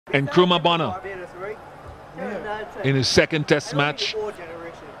Nkrumah in his second test match,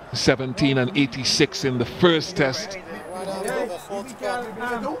 17 and 86 in the first test.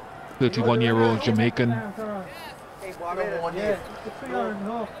 31-year-old Jamaican.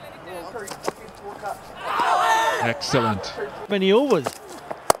 Excellent. Many overs.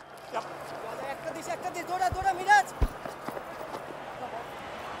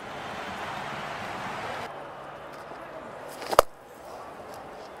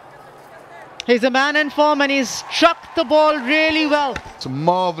 He's a man in form and he's struck the ball really well. It's a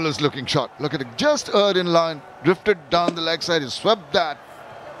marvelous looking shot. Look at it, just erred in line, drifted down the leg side, he swept that.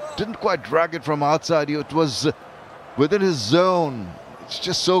 Didn't quite drag it from outside, it was within his zone. It's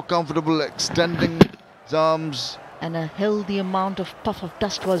just so comfortable, extending his arms. And a healthy amount of puff of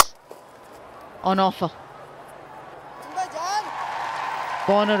dust was on offer.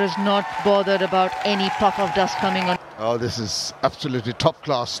 Bonner is not bothered about any puff of dust coming on. Oh, this is absolutely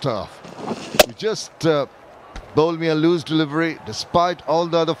top-class stuff. You just bowl me a loose delivery, despite all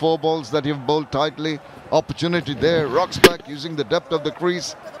the other 4 balls that you've bowled tightly. Opportunity there, rocks back using the depth of the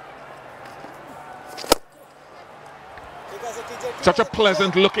crease. Such a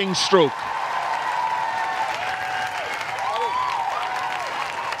pleasant looking stroke.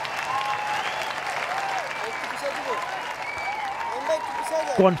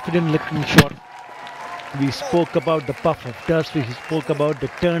 Confident looking shot. We spoke about the puff of dust, we spoke about the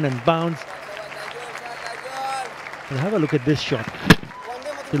turn and bounce. And have a look at this shot.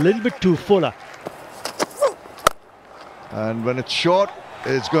 It's a little bit too fuller. And when it's short,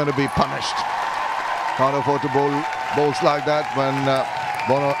 it's going to be punished. Can't afford to bowl balls like that when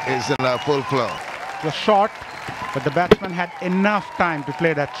Bono is in full flow. It was short, but the batsman had enough time to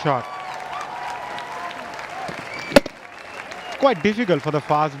play that shot. Quite difficult for the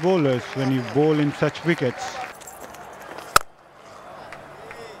fast bowlers when you bowl in such wickets.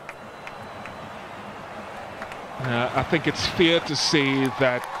 I think it's fair to say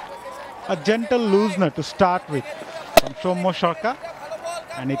that A gentle loosener to start with from Somo Sharka,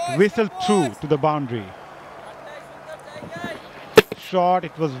 and it whistled through to the boundary. Short,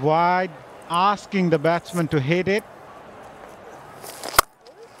 it was wide, asking the batsman to hit it.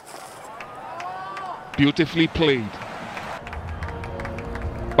 beautifully played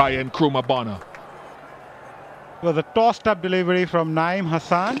by Nkrumah. It was a tossed up delivery from Naeem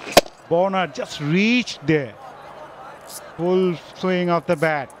Hassan. Bonner just reached there. Full swing of the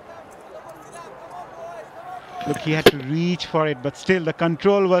bat. Look, he had to reach for it, but still the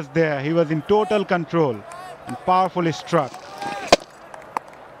control was there. He was in total control and powerfully struck.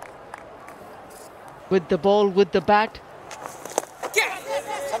 With the ball, with the bat.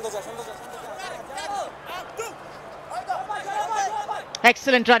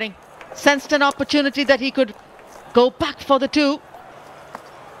 Excellent running. Sensed an opportunity that he could go back for the 2.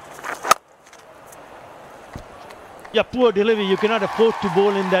 Yeah, poor delivery. You cannot afford to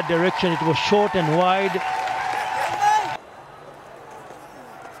bowl in that direction. It was short and wide.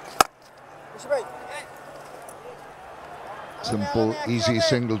 Simple, easy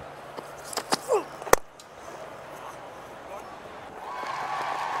single.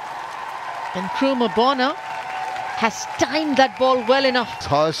 Nkrumah has timed that ball well enough.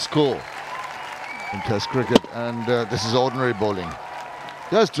 Highest score in Test cricket, and this is ordinary bowling.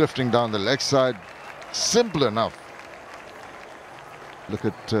 Just drifting down the leg side, simple enough. Look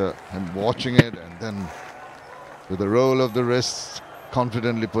at him watching it, and then with a roll of the wrists,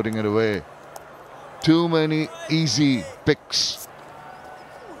 confidently putting it away. Too many easy picks.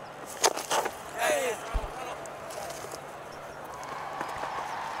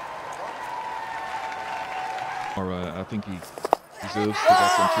 I think he deserves to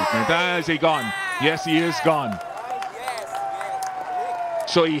get some treatment. Is he gone? Yes, he is gone.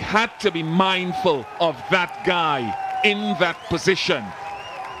 So he had to be mindful of that guy in that position.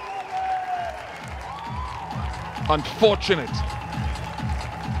 Unfortunate.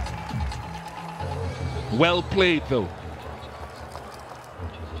 Well played though.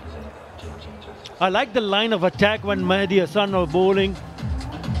 I like the line of attack when Mehidy Hasan was bowling,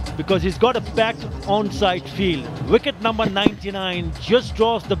 because he's got a packed onside field. Wicket number 99 just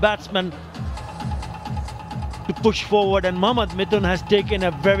draws the batsman to push forward, and Mohammad Mithun has taken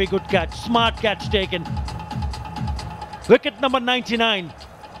a very good catch. Smart catch taken. Wicket number 99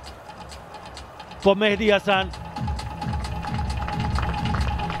 for Mehidy Hasan.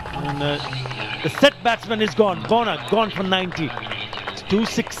 And the set batsman is gone. Bonner gone for 90. It's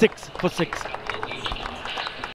 266 for 6.